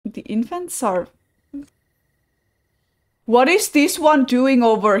The infants are... What is this one doing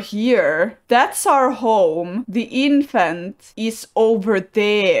over here? That's our home. The infant is over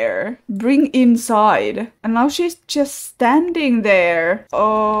there. Bring inside. And now she's just standing there.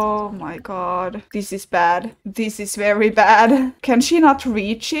 Oh my god. This is bad. This is very bad. Can she not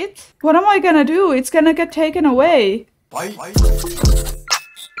reach it? What am I gonna do? It's gonna get taken away.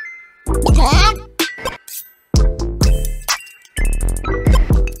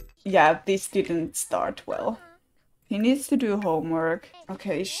 Yeah, this didn't start well. He needs to do homework.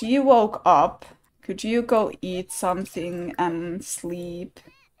 Okay, she woke up. Could you go eat something and sleep?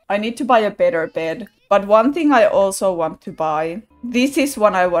 I need to buy a better bed. But one thing I also want to buy. This is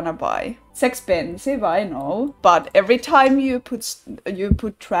what I want to buy. It's expensive, I know. But every time you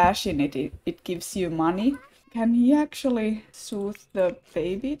put trash in it, it gives you money. Can he actually soothe the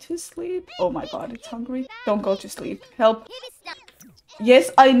baby to sleep? Oh my god, it's hungry. Don't go to sleep. Help.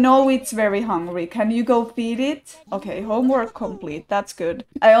 Yes, I know it's very hungry. Can you go feed it? Okay, homework complete. That's good.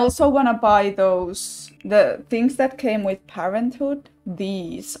 I also want to buy the things that came with parenthood.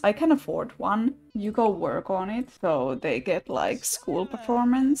 These. I can afford one. You go work on it. So they get like school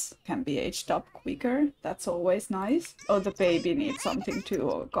performance. Can be aged up quicker. That's always nice. Oh, the baby needs something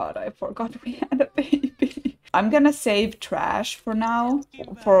too. Oh god, I forgot we had a baby. I'm gonna save trash for now.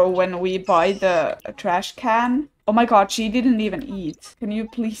 For when we buy the trash can. Oh my god, she didn't even eat. Can you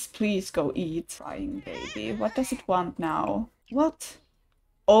please go eat? Crying baby. What does it want now? What?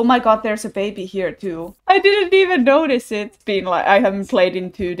 Oh my god, there's a baby here too. I didn't even notice it. It's been like, I haven't played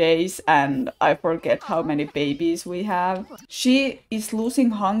in 2 days and I forget how many babies we have. She is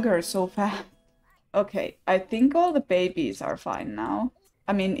losing hunger so fast. Okay, I think all the babies are fine now.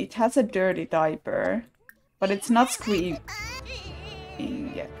 I mean, it has a dirty diaper, but it's not screaming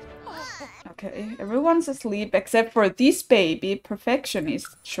yet. Okay, everyone's asleep except for this baby.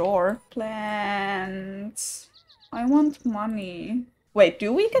 Perfectionist, sure. Plants. I want money. Wait,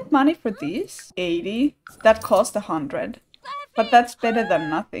 do we get money for this? 80. That cost 100. But that's better than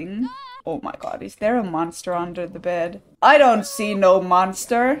nothing. Oh my god, is there a monster under the bed? I don't see no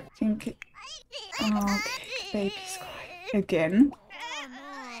monster. I think... Okay, baby's crying. Again?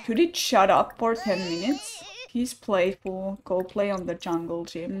 Could it shut up for 10 minutes? He's playful. Go play on the jungle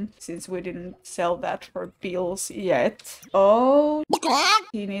gym, since we didn't sell that for bills yet. Oh,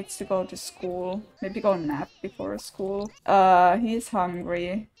 he needs to go to school. Maybe go nap before school. He's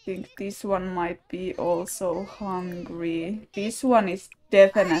hungry. I think this one might be also hungry. This one is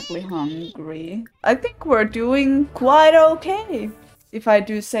definitely hungry. I think we're doing quite okay, if I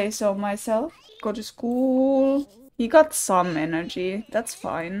do say so myself. Go to school. He got some energy. That's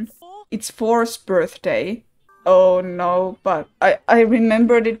fine. It's 4's birthday. Oh no, but I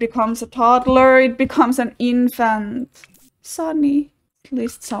remembered it becomes a toddler, it becomes an infant. Sunny. At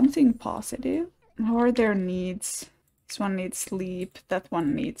least something positive. How are their needs? This one needs sleep, that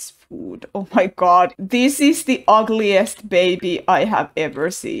one needs food. Oh my god, this is the ugliest baby I have ever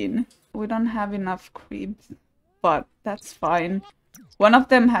seen. We don't have enough cribs, but that's fine. One of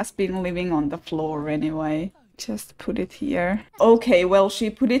them has been living on the floor anyway. Just put it here. Okay, well,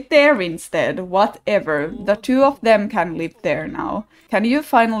 she put it there instead. Whatever. The 2 of them can live there now. Can you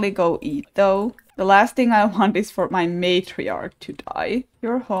finally go eat, though? The last thing I want is for my matriarch to die.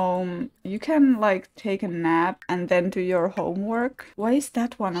 You're home. You can, like, take a nap and then do your homework. Why is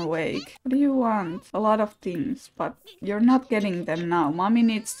that one awake? What do you want? A lot of things, but you're not getting them now. Mommy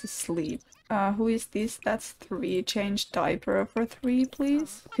needs to sleep. Who is this? That's 3. Change diaper for 3,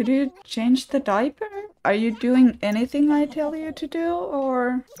 please. Could you change the diaper? Are you doing anything I tell you to do,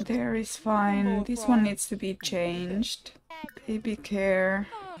 or... There is fine. This one needs to be changed. Baby care.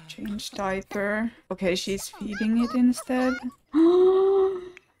 Change diaper. Okay, she's feeding it instead.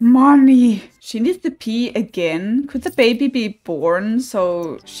 Money! She needs to pee again. Could the baby be born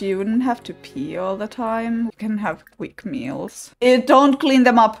so she wouldn't have to pee all the time? We can have quick meals. Don't clean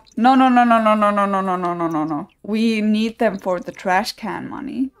them up. No, no, no, no, no, no, no, no, no, no, no, no, no. We need them for the trash can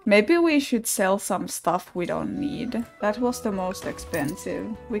money. Maybe we should sell some stuff we don't need. That was the most expensive.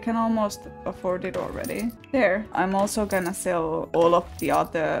 We can almost afford it already. There. I'm also gonna sell all of the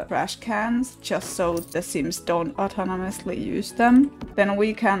other trash cans just so the Sims don't autonomously use them. Then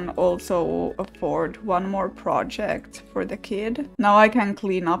we can also afford one more project for the kid. Now I can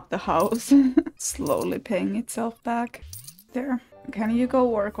clean up the house. Slowly paying itself back. There. Can you go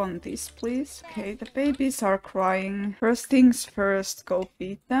work on this, please? Okay, the babies are crying. First things first, go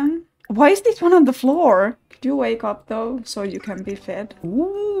feed them. Why is this one on the floor? Could you wake up though, so you can be fed?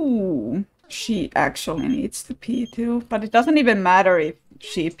 Ooh. She actually needs to pee too, but it doesn't even matter if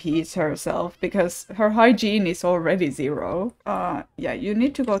she pees herself because her hygiene is already 0. Yeah, you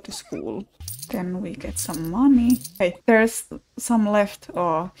need to go to school. Then we get some money. Hey, there's some left.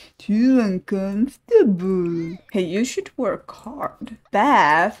 Oh, too uncomfortable. Hey, you should work hard.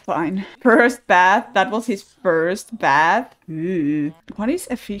 Bath? Fine. First bath. That was his first bath. Ooh. What is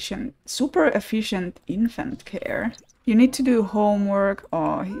efficient? Super efficient infant care. You need to do homework.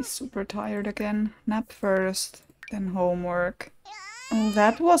 Oh, he's super tired again. Nap first, then homework. Oh,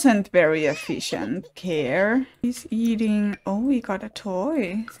 that wasn't very efficient care. He's eating. Oh, we got a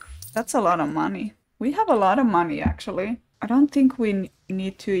toy. That's a lot of money. We have a lot of money, actually. I don't think we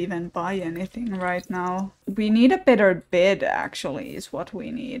need to even buy anything right now. We need a better bed, actually, is what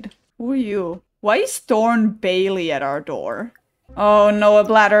we need. Who are you? Why is Thorn Bailey at our door? Oh no, a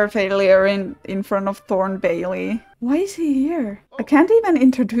bladder failure in front of Thorn Bailey. Why is he here? I can't even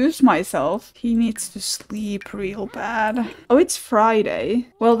introduce myself. He needs to sleep real bad. Oh, it's Friday.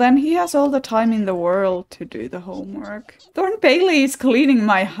 Well, then he has all the time in the world to do the homework. Thorn Bailey is cleaning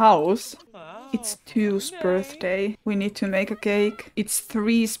my house. It's 2's birthday. We need to make a cake. It's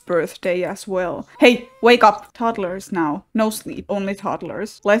 3's birthday as well. Hey, wake up! Toddlers now. No sleep. Only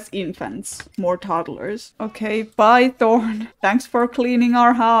toddlers. Less infants. More toddlers. Okay, bye Thorn. Thanks for cleaning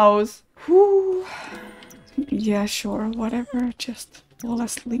our house. Whew. Yeah, sure, whatever. Just fall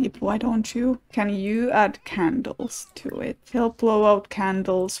asleep, why don't you? Can you add candles to it? He'll blow out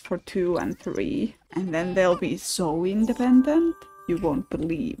candles for 2 and 3. And then they'll be so independent. You won't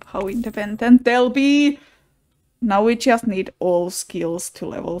believe how independent they'll be. Now we just need all skills to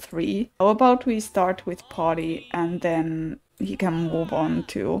level 3. How about we start with potty and then he can move on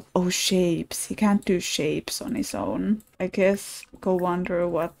to... Oh, shapes. He can't do shapes on his own. I guess go wonder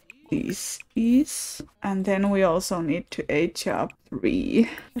what this is. And then we also need to age up 3.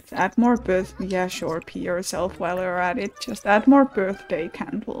 Let's add more Yeah, sure, pee yourself while you're at it. Just add more birthday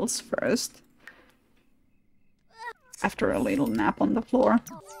candles first. After a little nap on the floor.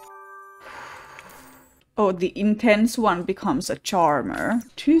 Oh, the intense one becomes a charmer.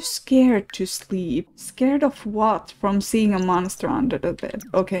 Too scared to sleep. Scared of what? From seeing a monster under the bed.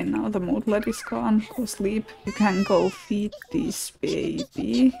 Okay, now the moodlet is gone. Go sleep. You can go feed this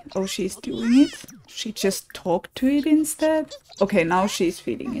baby. Oh, she's doing it? She just talked to it instead? Okay, now she's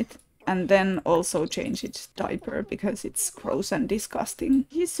feeding it. And then also change its diaper because it's gross and disgusting.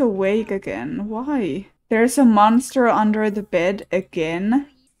 He's awake again. Why? There's a monster under the bed again.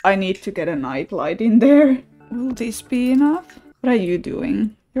 I need to get a nightlight in there. Will this be enough? What are you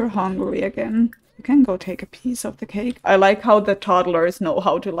doing? You're hungry again. You can go take a piece of the cake. I like how the toddlers know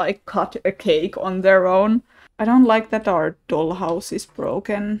how to like cut a cake on their own. I don't like that our dollhouse is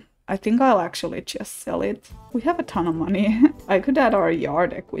broken. I think I'll actually just sell it. We have a ton of money. I could add our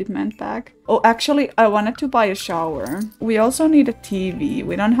yard equipment back. Oh, actually, I wanted to buy a shower. We also need a TV.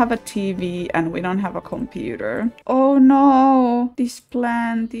 We don't have a TV and we don't have a computer. Oh no, this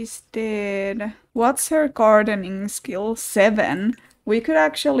plant is dead. What's her gardening skill? 7. We could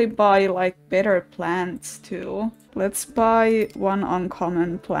actually buy like better plants too. Let's buy 1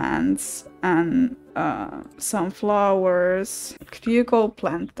 uncommon plants and some flowers. Could you go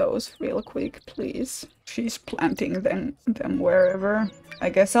plant those real quick, please? She's planting them wherever. I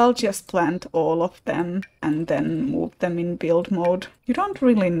guess I'll just plant all of them and then move them in build mode. You don't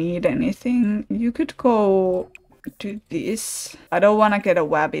really need anything. You could go do this. I don't want to get a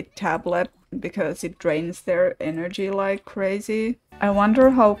Wabbit tablet because it drains their energy like crazy. I wonder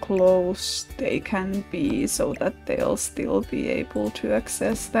how close they can be so that they'll still be able to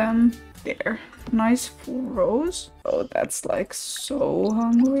access them. There. Nice full rows. Oh, that's like so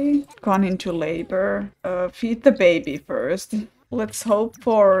hungry. Gone into labor. Feed the baby first. Let's hope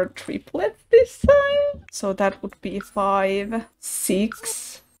for triplets this time. So that would be 5,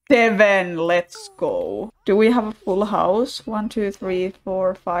 6, 7. Let's go. Do we have a full house? 1, 2, 3,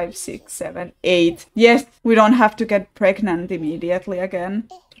 4, 5, 6, 7, 8. Yes, we don't have to get pregnant immediately again.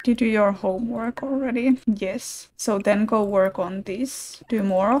 Did you do your homework already? Yes. So then go work on this. Do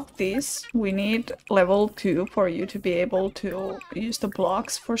more of this. We need level 2 for you to be able to use the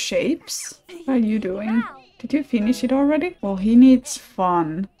blocks for shapes. What are you doing? Did you finish it already? Well, he needs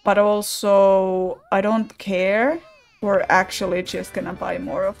fun. But also, I don't care. We're actually just gonna buy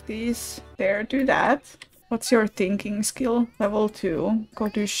more of these. There, do that. What's your thinking skill? Level 2. Go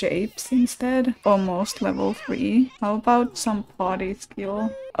do shapes instead. Almost level 3. How about some potty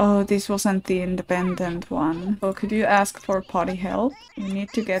skill? Oh, this wasn't the independent one. Oh, could you ask for potty help? We need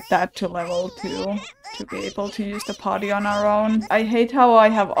to get that to level 2 to be able to use the potty on our own. I hate how I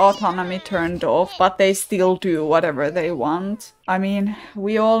have autonomy turned off, but they still do whatever they want. I mean,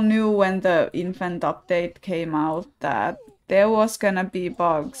 we all knew when the infant update came out that There was gonna be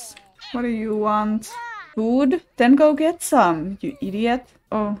bugs. What do you want? Food? Then go get some, you idiot.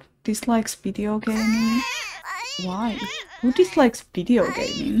 Oh, dislikes video gaming. Why? Who dislikes video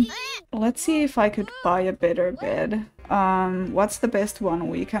gaming? Let's see if I could buy a better bed. What's the best one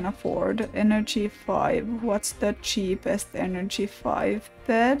we can afford? Energy 5. What's the cheapest Energy 5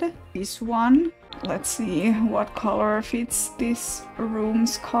 bed? This one. Let's see what color fits this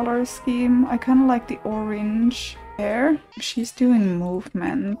room's color scheme. I kind of like the orange. There. She's doing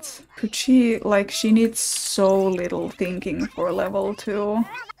movement. Could she, like, she needs so little thinking for level 2.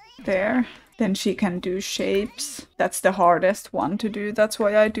 There. Then she can do shapes. That's the hardest one to do. That's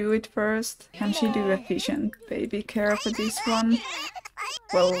why I do it first. Can she do efficient baby care for this one?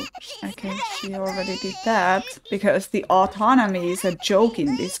 Well, okay, she already did that. Because the autonomy is a joke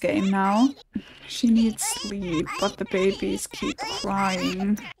in this game now. She needs sleep, but the babies keep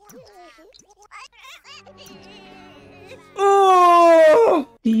crying. Oh!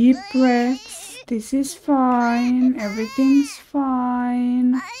 Deep breaths. This is fine. Everything's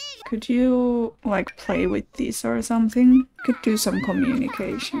fine. Could you, like, play with this or something? Could do some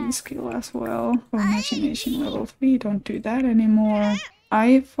communication skill as well. Or imagination level 3. Don't do that anymore.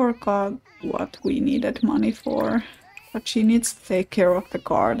 I forgot what we needed money for. But she needs to take care of the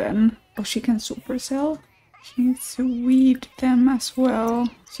garden. Oh, she can supercell? She needs to weed them as well.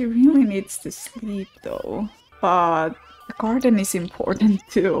 She really needs to sleep though. But the garden is important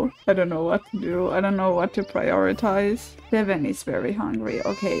too. I don't know what to do. I don't know what to prioritize. 7 is very hungry.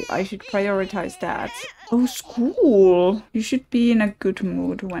 Okay, I should prioritize that. Oh, school! You should be in a good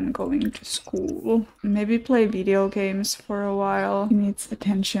mood when going to school. Maybe play video games for a while. She needs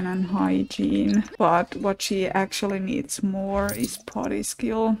attention and hygiene. But what she actually needs more is potty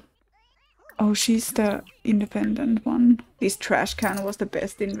skill. Oh, she's the independent one. This trash can was the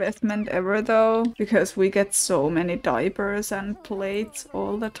best investment ever though, because we get so many diapers and plates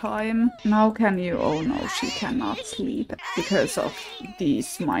all the time. Now can you? Oh no, she cannot sleep because of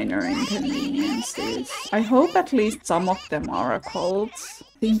these minor inconveniences. I hope at least some of them are occults.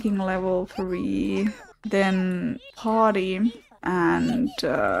 Thinking level 3, then party and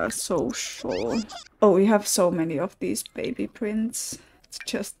social. Oh, we have so many of these baby prints.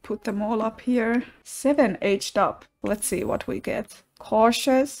 Just put them all up here. 7 aged up. Let's see what we get.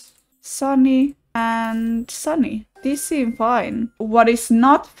 Cautious, sunny, and sunny. These seem fine. What is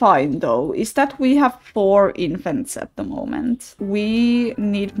not fine though is that we have 4 infants at the moment. We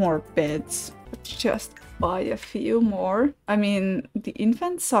need more beds. Let's just buy a few more. I mean, the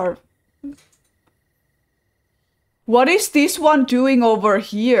infants are... What is this one doing over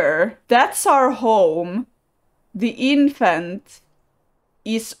here? That's our home. The infant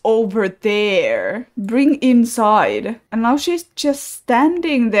is over there. Bring inside. And now she's just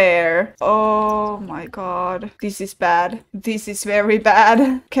standing there. Oh my god. This is bad. This is very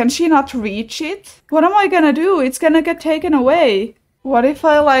bad. Can she not reach it? What am I gonna do? It's gonna get taken away. What if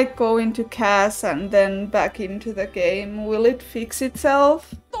I like go into CAS and then back into the game? Will it fix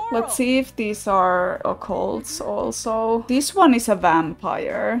itself? Let's see if these are occults also. This one is a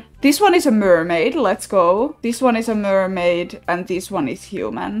vampire. This one is a mermaid. Let's go. This one is a mermaid and this one is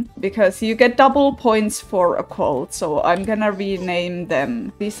human. Because you get double points for occult. So I'm gonna rename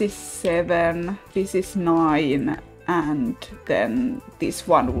them. This is 7. This is 9. And then this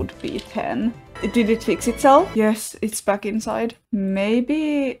one would be 10. Did it fix itself? Yes, it's back inside.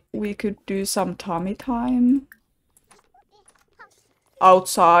 Maybe we could do some tummy time.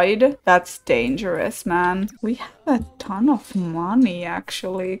 Outside. That's dangerous, man. We have a ton of money,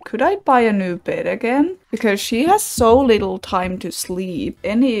 actually. Could I buy a new bed again? Because she has so little time to sleep.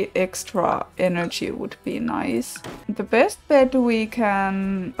 Any extra energy would be nice. The best bed we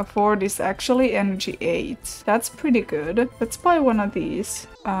can afford is actually energy 8. That's pretty good. Let's buy one of these.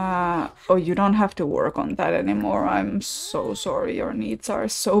 Oh, you don't have to work on that anymore. I'm so sorry. Your needs are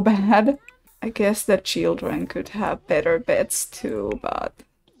so bad. I guess the children could have better beds too, but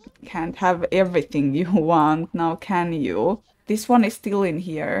you can't have everything you want now, can you? This one is still in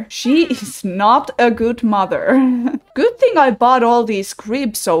here. She is not a good mother. Good thing I bought all these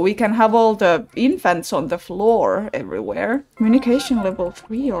cribs so we can have all the infants on the floor everywhere. Communication level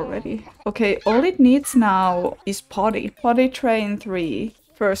 3 already. Okay, all it needs now is potty. Potty train 3.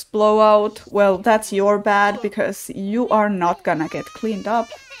 First blowout. Well, that's your bad because you are not gonna get cleaned up.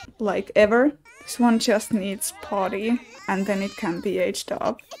 Like ever. This one just needs potty and then it can be aged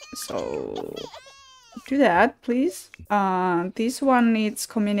up. So do that, please. This one needs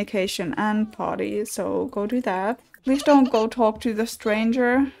communication and potty, so go do that. Please don't go talk to the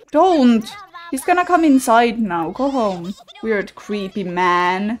stranger. Don't! He's gonna come inside now. Go home. Weird creepy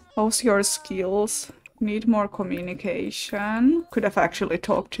man. How's your skills? Need more communication. Could have actually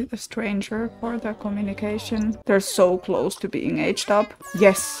talked to the stranger for the communication. They're so close to being aged up.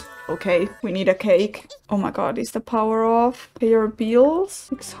 Yes. Okay, we need a cake. Oh my god, is the power off? Pay your bills?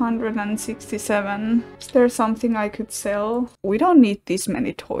 667. Is there something I could sell? We don't need this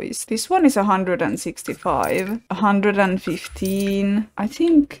many toys. This one is 165. 115. I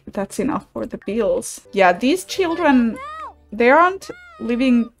think that's enough for the bills. Yeah, these children, they aren't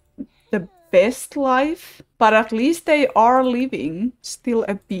living the best life, but at least they are living. Still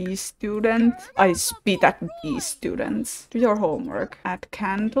a B student. I spit at B students. Do your homework. Add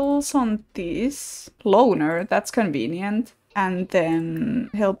candles on this. Loner, that's convenient. And then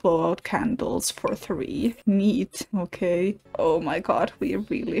help blow out candles for 3. Neat. Okay. Oh my god, we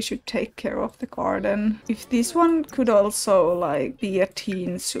really should take care of the garden. If this one could also like be a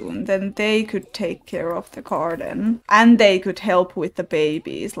teen soon, then they could take care of the garden. And they could help with the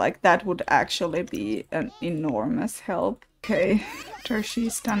babies. Like that would actually be an enormous help. Okay, after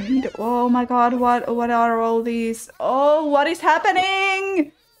she's done. Oh my god, what are all these? Oh, what is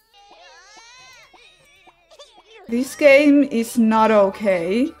happening? This game is not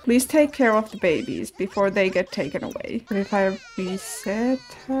okay. Please take care of the babies before they get taken away. But if I reset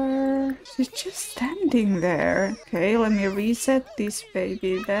her... She's just standing there. Okay, let me reset this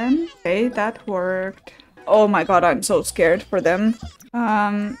baby then. Okay, that worked. Oh my god, I'm so scared for them.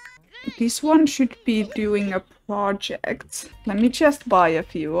 This one should be doing a project. Let me just buy a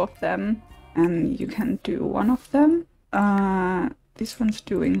few of them. And you can do one of them. This one's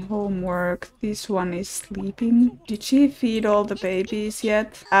doing homework. This one is sleeping. Did she feed all the babies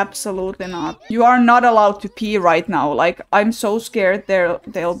yet? Absolutely not. You are not allowed to pee right now. Like, I'm so scared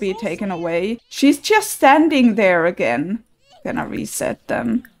they'll be taken away. She's just standing there again. Gonna reset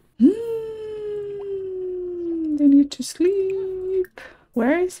them. They need to sleep.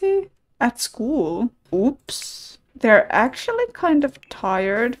 Where is he? At school. Oops. They're actually kind of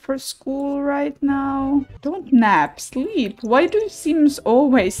tired for school right now. Don't nap, sleep. Why do Sims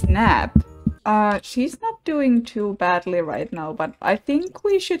always nap? She's not doing too badly right now, but I think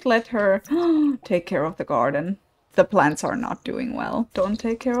we should let her take care of the garden. The plants are not doing well. Don't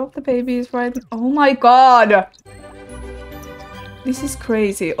take care of the babies right now. Oh my god! This is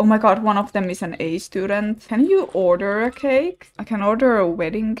crazy. Oh my god, one of them is an A student. Can you order a cake? I can order a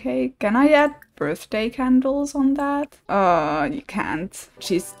wedding cake. Can I add birthday candles on that? You can't.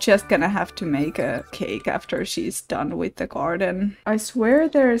 She's just gonna have to make a cake after she's done with the garden. I swear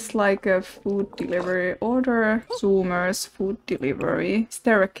there's like a food delivery order. Zoomers food delivery. Is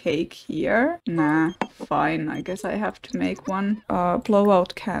there a cake here? Nah, fine. I guess I have to make one. Blow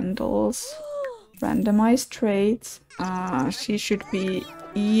out candles. Randomized traits. She should be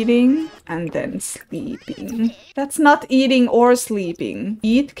eating and then sleeping. That's not eating or sleeping.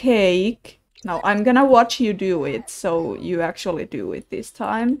 Eat cake. Now I'm gonna watch you do it, so you actually do it this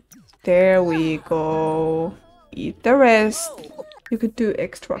time. There we go. Eat the rest. You could do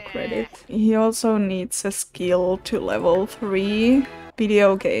extra credit. He also needs a skill to level 3.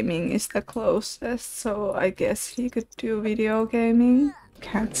 Video gaming is the closest, so I guess he could do video gaming.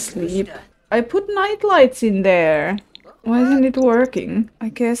 Can't sleep. I put night lights in there. Why isn't it working? I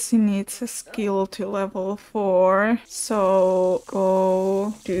guess he needs a skill to level 4. So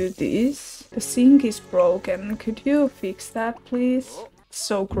go do this. The sink is broken. Could you fix that, please? It's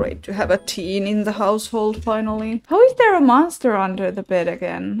so great to have a teen in the household finally. How is there a monster under the bed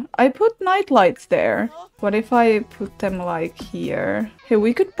again? I put night lights there. What if I put them like here? Hey,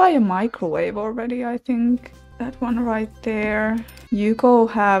 we could buy a microwave already, I think. That one right there. You go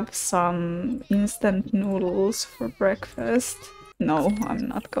have some instant noodles for breakfast. No, I'm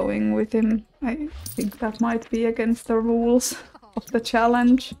not going with him. I think that might be against the rules of the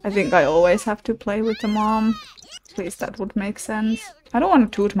challenge. I think I always have to play with the mom. At least that would make sense. I don't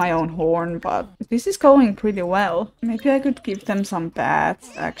want to toot my own horn, but this is going pretty well. Maybe I could give them some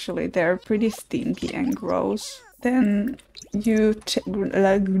baths, actually. They're pretty stinky and gross. Then you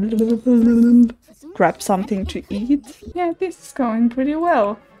grab something to eat. Yeah, this is going pretty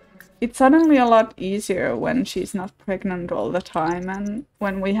well. It's suddenly a lot easier when she's not pregnant all the time and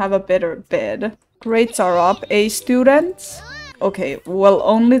when we have a better bed. Grades are up. A students. Okay, well,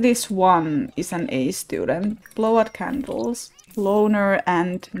 only this one is an A student. Blow out candles. Loner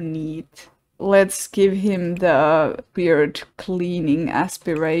and neat. Let's give him the beard cleaning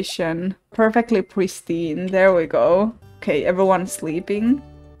aspiration. Perfectly pristine. There we go. Okay, everyone's sleeping.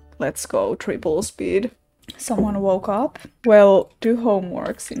 Let's go triple speed. Someone woke up. Well, do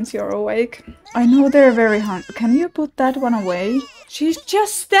homework since you're awake. I know they're very hungry. Can you put that one away? She's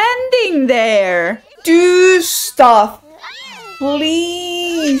just standing there. Do stuff.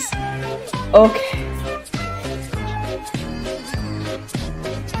 Please. Okay.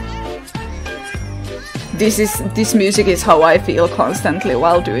 This music is how I feel constantly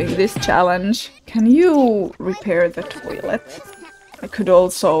while doing this challenge. Can you repair the toilet? I could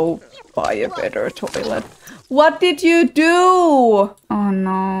also buy a better toilet. What did you do? Oh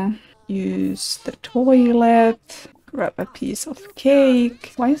no. Use the toilet. Grab a piece of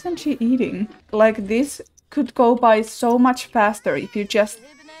cake. Why isn't she eating? Like, this could go by so much faster if you just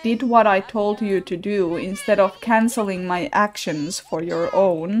did what I told you to do instead of canceling my actions for your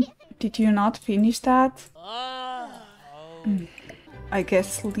own. Did you not finish that? I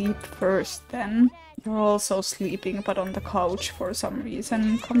guess sleep first then. You're also sleeping, but on the couch for some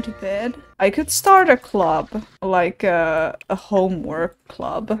reason. Come to bed. I could start a club, like a homework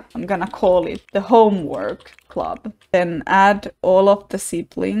club. I'm gonna call it the homework club. Then add all of the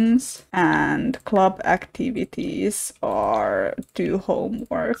siblings, and club activities are do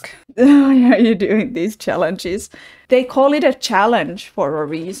homework. Why are you doing these challenges? They call it a challenge for a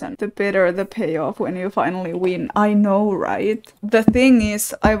reason. The better the payoff when you finally win. I know, right? The thing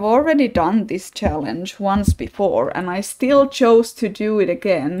is, I've already done this challenge once before, and I still chose to do it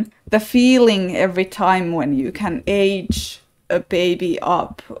again. The feeling every time when you can age a baby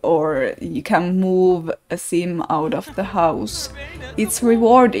up or you can move a sim out of the house, it's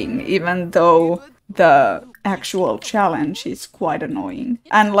rewarding, even though the actual challenge is quite annoying.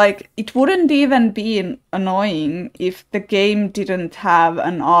 And like, it wouldn't even be annoying if the game didn't have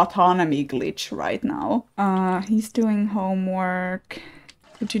an autonomy glitch right now. He's doing homework.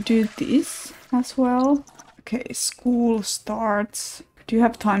 Could you do this as well? Okay, school starts. Do you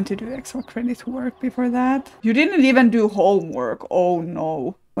have time to do extra credit work before that? You didn't even do homework. Oh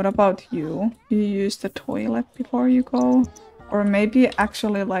no. What about you? Do you use the toilet before you go? Or maybe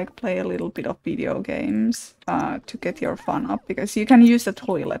actually like play a little bit of video games to get your fun up, because you can use the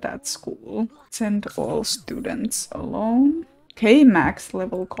toilet at school. Send all students alone. Okay, max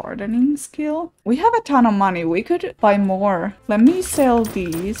level gardening skill. We have a ton of money. We could buy more. Let me sell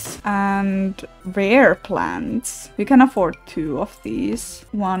these and rare plants. We can afford 2 of these.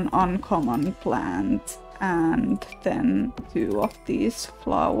 1 uncommon plant and then 2 of these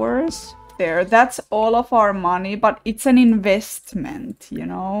flowers. There, that's all of our money, but it's an investment, you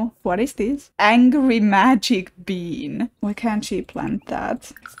know? What is this? Angry magic bean. Why can't she plant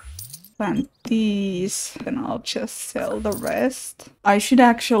that? Plant these, then I'll just sell the rest. I should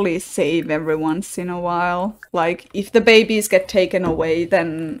actually save every once in a while. Like, if the babies get taken away,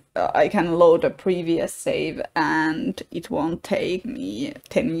 then I can load a previous save and it won't take me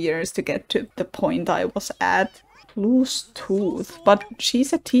 10 years to get to the point I was at. Loose tooth, but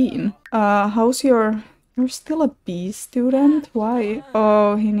she's a teen. How's your... You're still a B student? Why?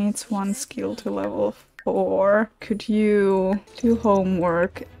 Oh, he needs 1 skill to level 4. Could you do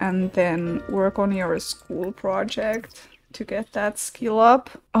homework and then work on your school project to get that skill up?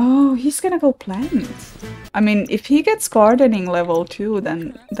 Oh, he's gonna go plant. I mean, if he gets gardening level 2,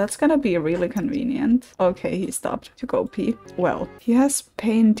 then that's gonna be really convenient. Okay, he stopped to go pee. Well, he has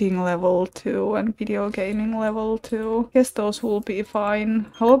painting level 2 and video gaming level 2. Guess those will be fine.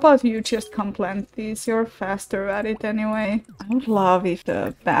 How about you just come plant these? You're faster at it anyway. I would love if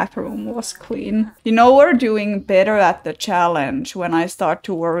the bathroom was clean. You know, we're doing better at the challenge when I start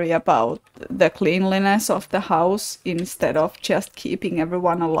to worry about the cleanliness of the house instead of just keeping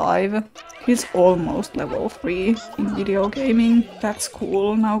everyone alive. He's almost level 3 in video gaming. That's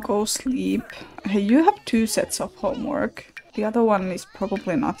cool. Now go sleep. Hey, you have 2 sets of homework. The other one is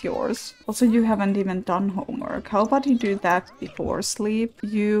probably not yours. Also, you haven't even done homework. How about you do that before sleep?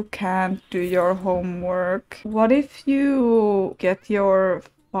 You can't do your homework. What if you get your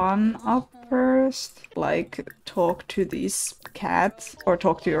fun up first? Like, talk to these cats or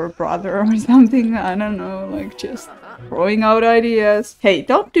talk to your brother or something. I don't know, like just throwing out ideas. Hey,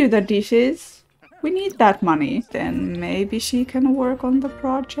 don't do the dishes. We need that money. Then maybe she can work on the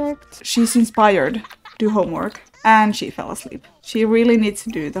project. She's inspired. Do homework. And she fell asleep. She really needs to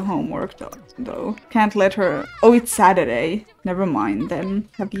do the homework though. Can't let her... Oh, it's Saturday. Never mind then.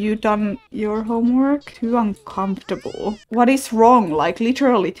 Have you done your homework? Too uncomfortable. What is wrong? Like,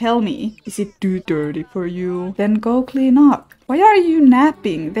 literally tell me. Is it too dirty for you? Then go clean up. Why are you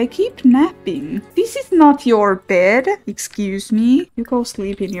napping? They keep napping. This is not your bed. Excuse me. You go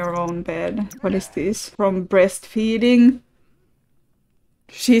sleep in your own bed. What is this? From breastfeeding?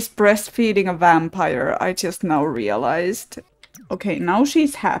 She's breastfeeding a vampire, I just now realized. Okay, now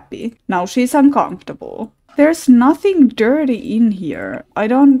she's happy. Now she's uncomfortable. There's nothing dirty in here. I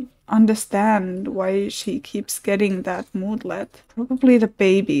don't understand why she keeps getting that moodlet. Probably the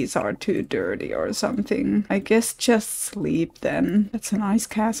babies are too dirty or something. I guess just sleep then. That's a nice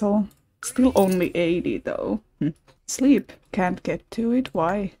castle. Still only 80 though. Sleep. Can't get to it.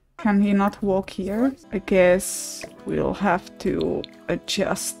 Why? Can he not walk here? I guess we'll have to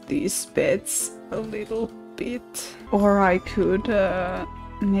adjust these beds a little bit. Or I could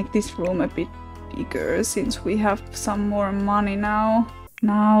make this room a bit bigger since we have some more money now.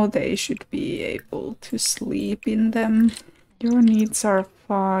 Now they should be able to sleep in them. Your needs are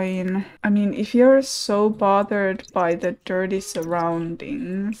fine. I mean, if you're so bothered by the dirty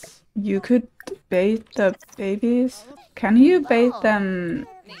surroundings, you could bathe the babies. Can you bathe them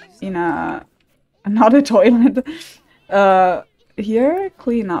in not a toilet? Here,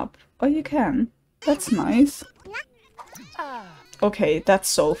 clean up. Oh, you can. That's nice. Okay, that's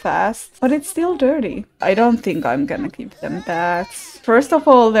so fast. But it's still dirty. I don't think I'm gonna give them baths. First of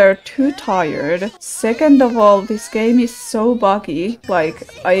all, they're too tired. Second of all, this game is so buggy. Like,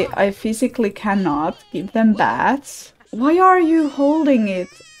 I physically cannot give them baths. Why are you holding it?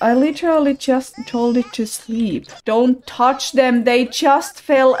 I literally just told it to sleep. Don't touch them, they just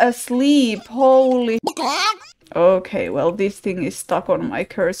fell asleep. Holy... Okay, well, this thing is stuck on my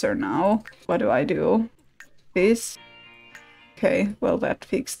cursor now. What do I do? This? Okay, well, that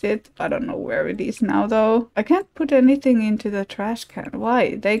fixed it. I don't know where it is now, though. I can't put anything into the trash can.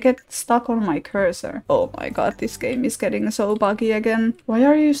 Why? They get stuck on my cursor. Oh my god, this game is getting so buggy again. Why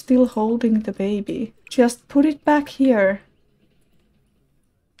are you still holding the baby? Just put it back here.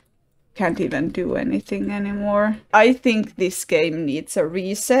 Can't even do anything anymore. I think this game needs a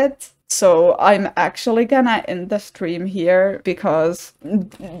reset. So I'm actually gonna end the stream here because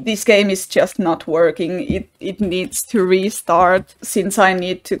this game is just not working. It needs to restart. Since I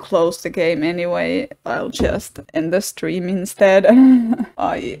need to close the game anyway, I'll just end the stream instead.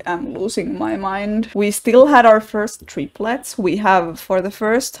 I am losing my mind. We still had our first triplets. We have, for the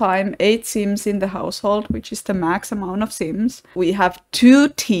first time, 8 Sims in the household, which is the max amount of Sims. We have 2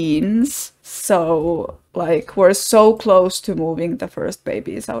 teens. So, like, we're so close to moving the first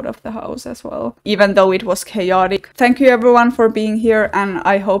babies out of the house as well, even though it was chaotic. Thank you everyone for being here, and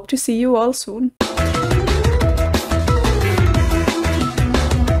I hope to see you all soon.